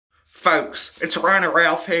folks? It's Ryan and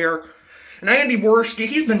Ralph here. And Andy Warski,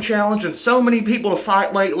 he's been challenging so many people to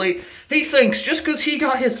fight lately. He thinks just because he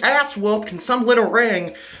got his ass whooped in some little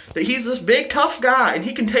ring that he's this big tough guy and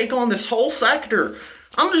he can take on this whole sector.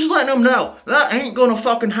 I'm just letting him know, that ain't gonna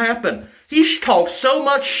fucking happen. He's talked so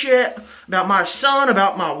much shit about my son,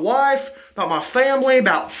 about my wife, about my family,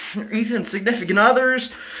 about Ethan's significant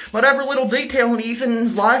others, whatever little detail in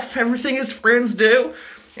Ethan's life, everything his friends do.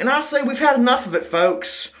 And I say we've had enough of it,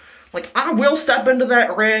 folks. Like, I will step into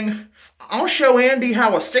that ring. I'll show Andy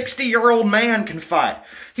how a 60-year-old man can fight.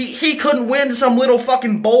 He couldn't win to some little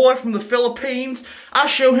fucking boy from the Philippines. I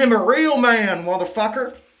show him a real man,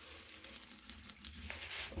 motherfucker.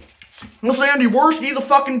 This Andy Warski, he's a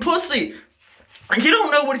fucking pussy. You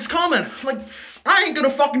don't know what's coming. Like, I ain't gonna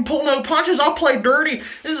fucking pull no punches. I'll play dirty.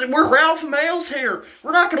 We're Ralph males here.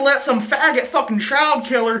 We're not gonna let some faggot fucking child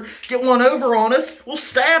killer get one over on us. We'll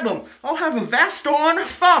stab him. I'll have a vest on.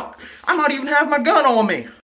 Fuck. I might even have my gun on me.